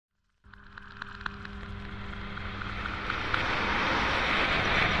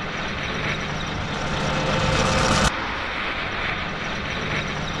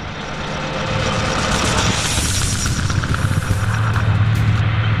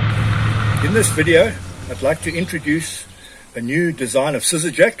In this video, I'd like to introduce a new design of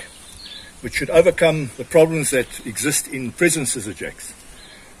scissor jack, which should overcome the problems that exist in present scissor jacks.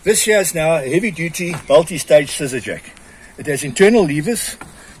 This here is now a heavy-duty multi-stage scissor jack. It has internal levers,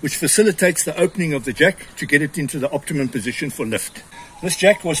 which facilitates the opening of the jack to get it into the optimum position for lift. This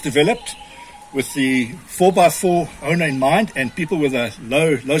jack was developed with the 4x4 owner in mind and people with a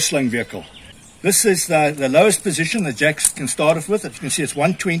low slung vehicle. This is the lowest position the jacks can start off with. As you can see, it's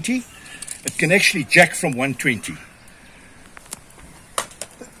 120. It can actually jack from 120.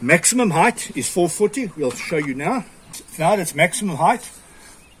 Maximum height is 440. We'll show you now. Now that's maximum height.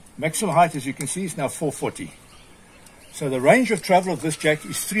 Maximum height, as you can see, is now 440. So the range of travel of this jack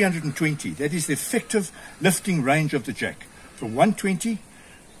is 320. That is the effective lifting range of the jack, from 120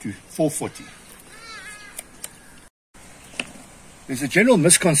 to 440. There's a general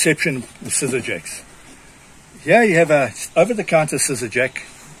misconception with scissor jacks. Here you have a over-the-counter scissor jack,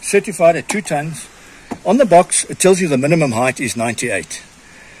 certified at 2 tons. On the box, it tells you the minimum height is 98.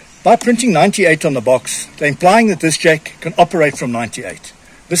 By printing 98 on the box, they're implying that this jack can operate from 98.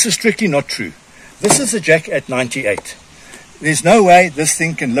 This is strictly not true. This is a jack at 98. There's no way this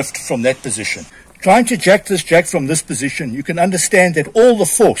thing can lift from that position. Trying to jack this jack from this position, you can understand that all the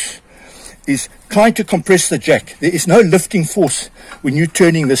force is trying to compress the jack. There is no lifting force when you're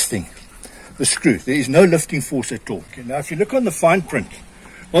turning this thing, the screw. There is no lifting force at all. Okay, now if you look on the fine print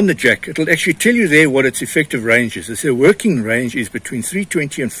on the jack, it'll actually tell you there what its effective range is. It's a working range is between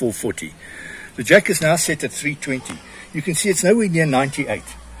 320 and 440. The jack is now set at 320. You can see it's nowhere near 98.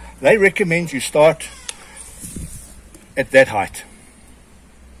 They recommend you start at that height.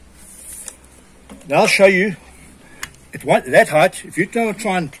 Now I'll show you at that height. If you're going to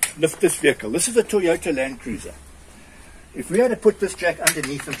try and lift this vehicle, this is a Toyota Land Cruiser. If we had to put this jack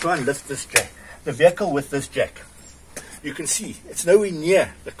underneath and try and lift this jack, the vehicle with this jack, you can see it's nowhere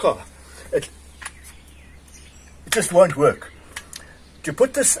near the car. It just won't work. To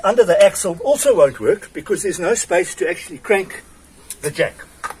put this under the axle also won't work because there's no space to actually crank the jack.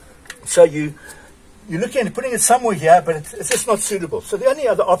 So you're looking at putting it somewhere here, but it's just not suitable. So the only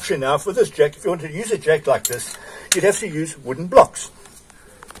other option now for this jack, if you want to use a jack like this, you'd have to use wooden blocks.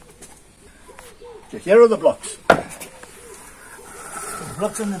 Okay, here are the blocks. Put the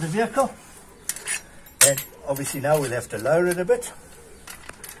blocks under the vehicle. And obviously now we'll have to lower it a bit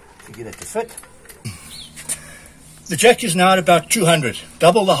to get it to fit. The jack is now at about 200,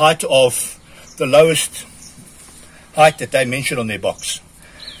 double the height of the lowest height that they mentioned on their box.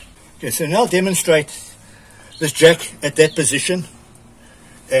 Okay, so now I'll demonstrate this jack at that position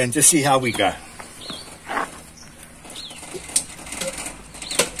and just see how we go.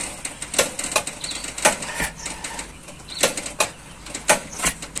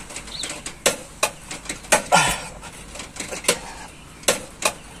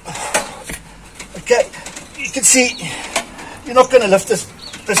 Okay, you can see you're not going to lift this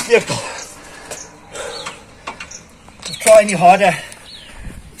vehicle. Try any harder,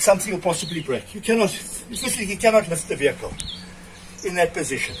 something will possibly break. You cannot lift the vehicle in that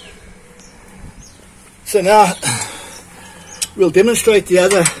position. So now we'll demonstrate the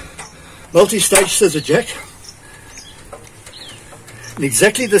other multi-stage scissor jack in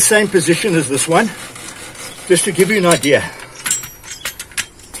exactly the same position as this one, just to give you an idea.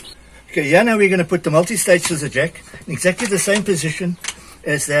 Okay, here now we're going to put the multi-stage scissor jack in exactly the same position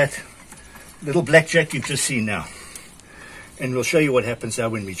as that little black jack you've just seen now. And we'll show you what happens now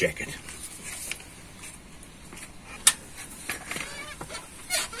when we jack it.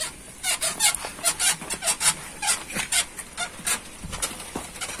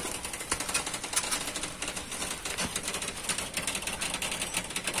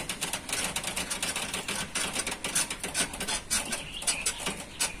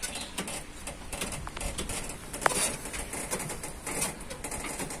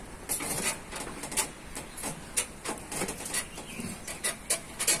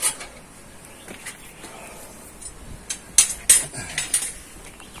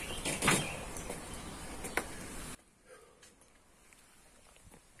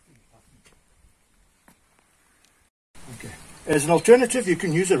 As an alternative, you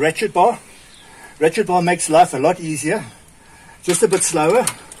can use a ratchet bar. Ratchet bar makes life a lot easier, just a bit slower,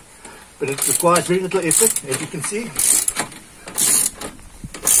 but it requires very little effort, as you can see.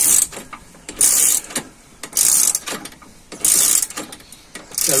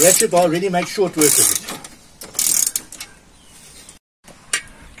 The ratchet bar really makes short work of it.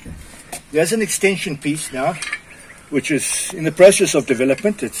 Okay. There's an extension piece now, which is in the process of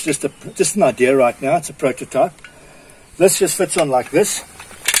development. It's just an idea right now. It's a prototype. This just fits on like this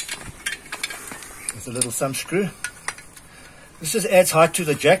with a little thumb screw. This just adds height to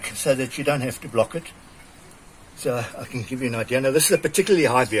the jack so that you don't have to block it. So I can give you an idea. Now this is a particularly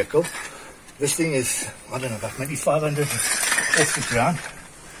high vehicle. This thing is, I don't know, about maybe 500 off the ground.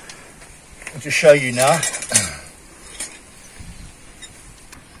 I'll just show you now.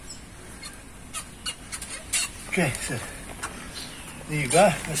 Okay, so there you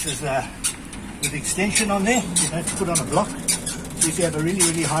go. This is with extension on there. You don't have to put on a block. So if you have a really,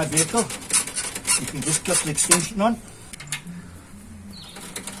 really high vehicle, you can just clip the extension on.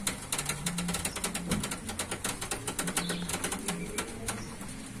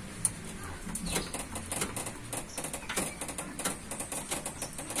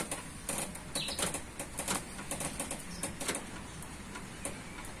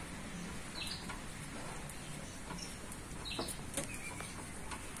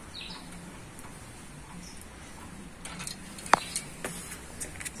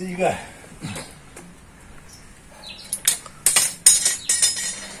 There you go.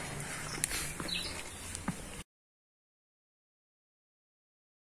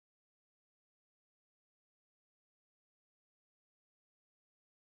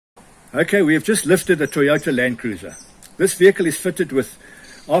 Okay, we have just lifted a Toyota Land Cruiser. This vehicle is fitted with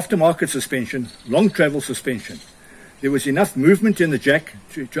aftermarket suspension, long travel suspension. There was enough movement in the jack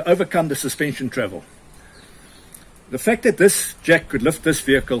to overcome the suspension travel. The fact that this jack could lift this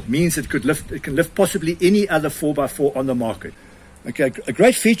vehicle means it can lift possibly any other 4x4 on the market. Okay, a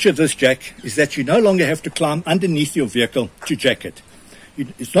great feature of this jack is that you no longer have to climb underneath your vehicle to jack it.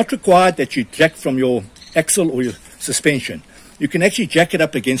 It's not required that you jack from your axle or your suspension. You can actually jack it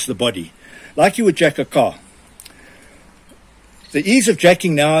up against the body, like you would jack a car. The ease of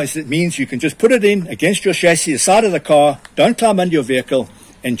jacking now is it means you can just put it in against your chassis, the side of the car, don't climb under your vehicle,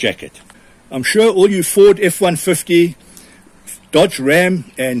 and jack it. I'm sure all you Ford F-150, Dodge Ram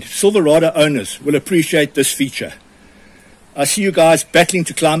and Silverado owners will appreciate this feature. I see you guys battling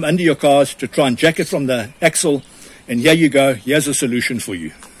to climb under your cars to try and jack it from the axle, and here you go, here's a solution for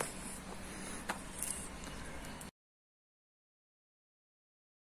you.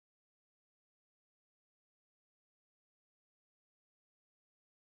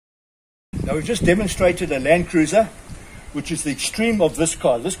 Now we've just demonstrated a Land Cruiser, which is the extreme of this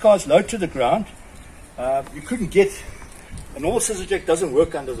car. This car is low to the ground. You couldn't get, a normal scissor jack doesn't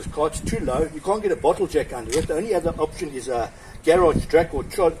work under this car, it's too low. You can't get a bottle jack under it. The only other option is a garage jack or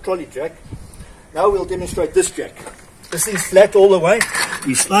trolley jack. Now we'll demonstrate this jack. This thing's flat all the way.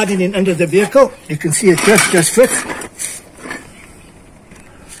 We slide it in under the vehicle. You can see it just fits.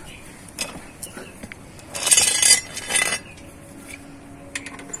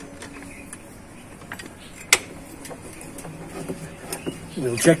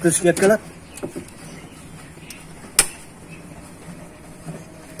 We'll check this vehicle up.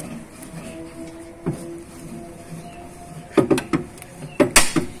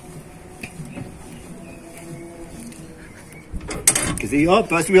 Okay, there you are,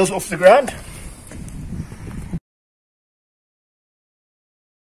 both wheels off the ground.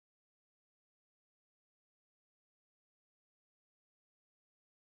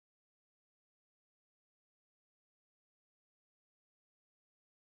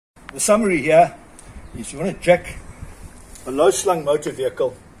 The summary here is you want to jack a low slung motor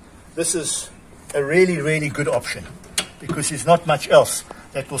vehicle. This is a really, really good option because there's not much else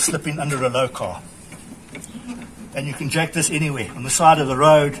that will slip in under a low car. And you can jack this anywhere, on the side of the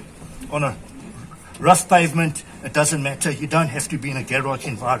road, on a rough pavement, it doesn't matter. You don't have to be in a garage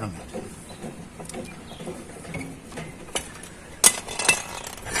environment.